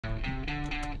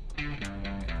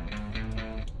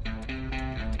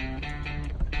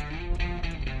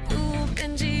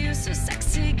so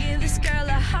sexy, give this girl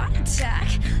a heart attack.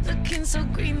 Looking so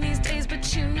green these days,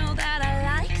 but you know that I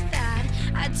like that.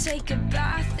 I'd take a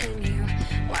bath in you,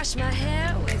 wash my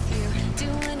hair with you, do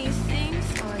anything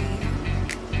for you.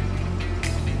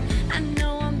 I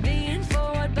know I'm being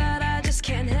forward, but I just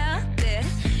can't help it.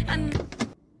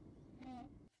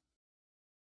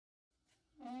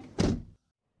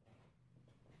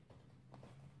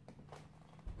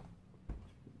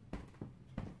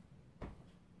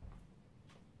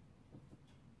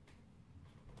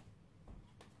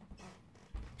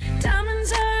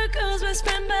 Diamonds are a girl's best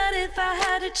friend, but if I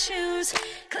had to choose,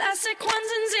 classic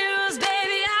ones and zeros,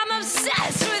 baby, I'm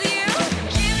obsessed with you.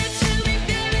 Give it to me,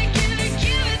 baby, give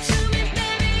it to me,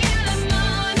 baby, yeah, the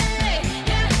money,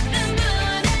 yeah, the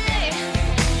money.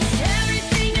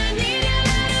 Everything I need, yeah,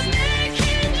 that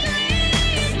American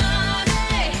dream.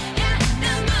 Money, yeah,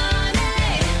 the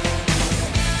money.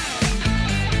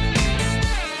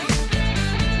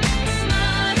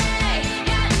 Money,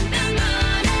 yeah, the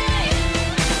money.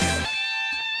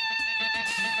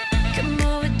 Come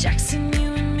over, Jackson,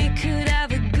 you and me could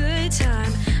have a good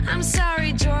time. I'm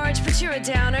sorry, George, but you're a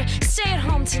downer. Stay at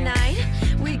home tonight.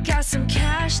 We got some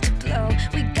cash to blow,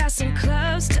 we got some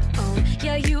clubs to own.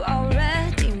 Yeah, you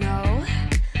already know.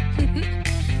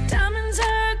 Diamonds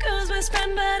are a girl's best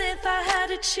friend, but if I had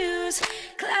to choose,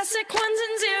 classic ones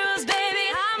and zeros,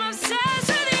 baby, I'm obsessed.